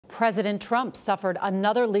President Trump suffered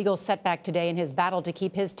another legal setback today in his battle to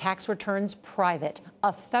keep his tax returns private.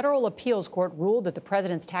 A federal appeals court ruled that the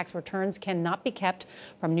president's tax returns cannot be kept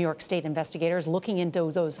from New York State investigators looking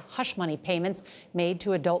into those hush money payments made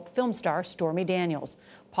to adult film star Stormy Daniels.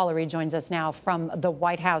 Paula Reid joins us now from the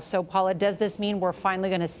White House. So, Paula, does this mean we're finally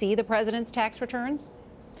going to see the president's tax returns?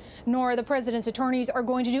 Nor the president's attorneys are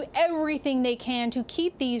going to do everything they can to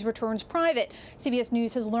keep these returns private. CBS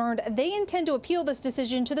News has learned they intend to appeal this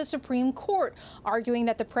decision to the Supreme Court, arguing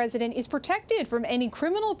that the president is protected from any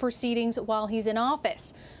criminal proceedings while he's in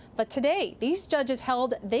office. But today, these judges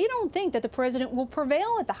held they don't think that the president will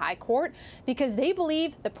prevail at the high court because they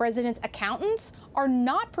believe the president's accountants are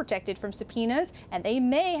not protected from subpoenas, and they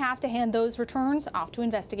may have to hand those returns off to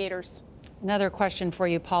investigators. Another question for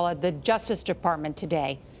you, Paula. The Justice Department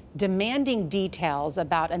today demanding details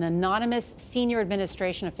about an anonymous senior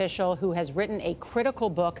administration official who has written a critical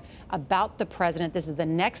book about the president. This is the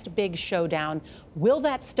next big showdown. Will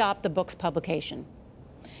that stop the book's publication?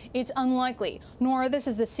 It's unlikely. Nora, this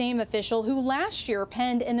is the same official who last year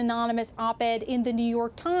penned an anonymous op-ed in the New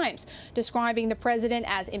York Times describing the president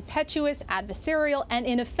as impetuous, adversarial, and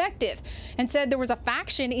ineffective, and said there was a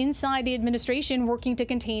faction inside the administration working to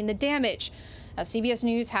contain the damage. Now, CBS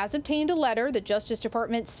News has obtained a letter the Justice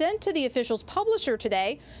Department sent to the official's publisher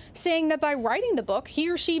today, saying that by writing the book, he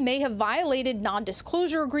or she may have violated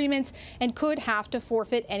non-disclosure agreements and could have to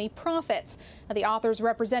forfeit any profits. Now, the author's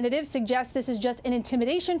representative suggests this is just an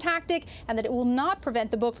intimidation tactic and that it will not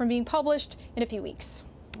prevent the book from being published in a few weeks.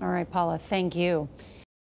 All right, Paula, thank you.